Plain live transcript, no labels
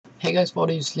Hey guys, want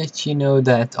to just let you know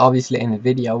that obviously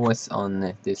NVIDIA was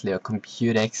on this little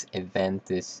COMPUTEX event,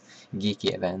 this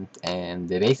geeky event, and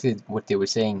basically what they were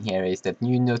saying here is that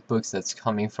new notebooks that's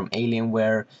coming from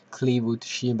Alienware, Clevo,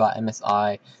 Toshiba,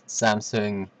 MSI,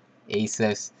 Samsung,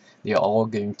 ASUS, they're all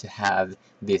going to have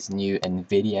this new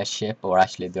NVIDIA chip, or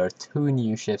actually there are two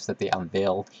new chips that they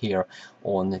unveiled here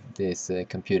on this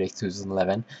COMPUTEX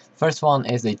 2011. First one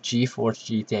is the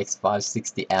GeForce GTX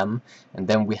 560M, and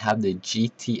then we have the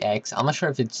GTX. I'm not sure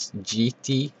if it's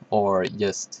GT or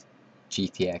just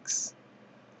GTX.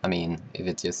 I mean, if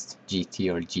it's just GT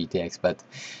or GTX, but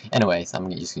anyways, I'm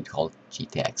just going to call it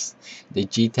GTX. The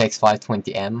GTX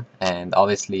 520M, and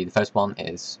obviously the first one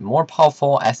is more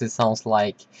powerful, as it sounds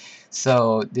like.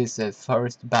 So this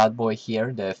first bad boy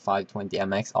here, the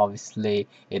 520MX, obviously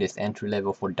it is entry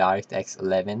level for DirectX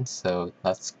 11, so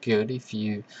that's good if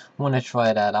you want to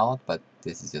try that out, but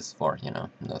this is just for,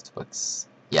 notebooks.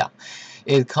 Yeah.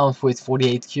 It comes with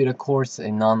 48 CUDA cores,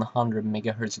 a 900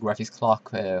 MHz graphics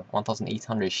clock,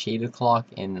 1800 shaded clock,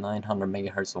 and 900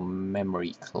 MHz of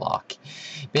memory clock.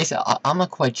 Basically, I'm not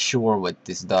quite sure what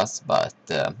this does, but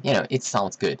it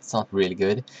sounds good. It sounds really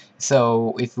good.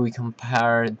 So if we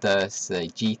compare this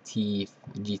GTX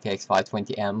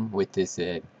 520M with this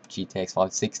GTX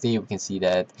 560, we can see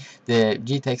that the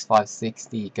GTX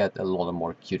 560 got a lot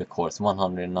more CUDA cores,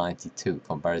 192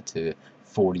 compared to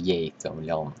 48 only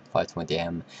on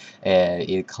 520M.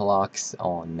 It clocks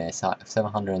on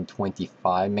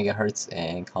 725 megahertz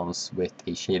and comes with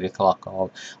a shaded clock of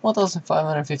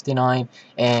 1559,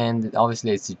 and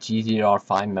obviously it's a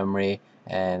GDDR5 memory,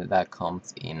 and that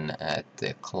comes in at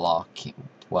the clock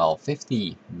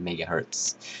 1250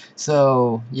 megahertz.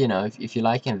 So if you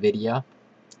like NVIDIA,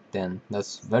 then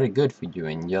that's very good for you,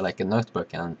 and you're like a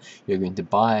notebook and you're going to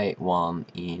buy one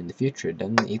in the future,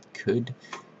 then it could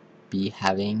be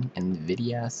having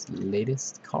NVIDIA's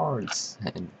latest cards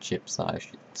and chips, I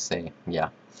should say.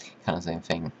 Yeah, kind of same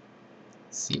thing.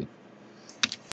 See you.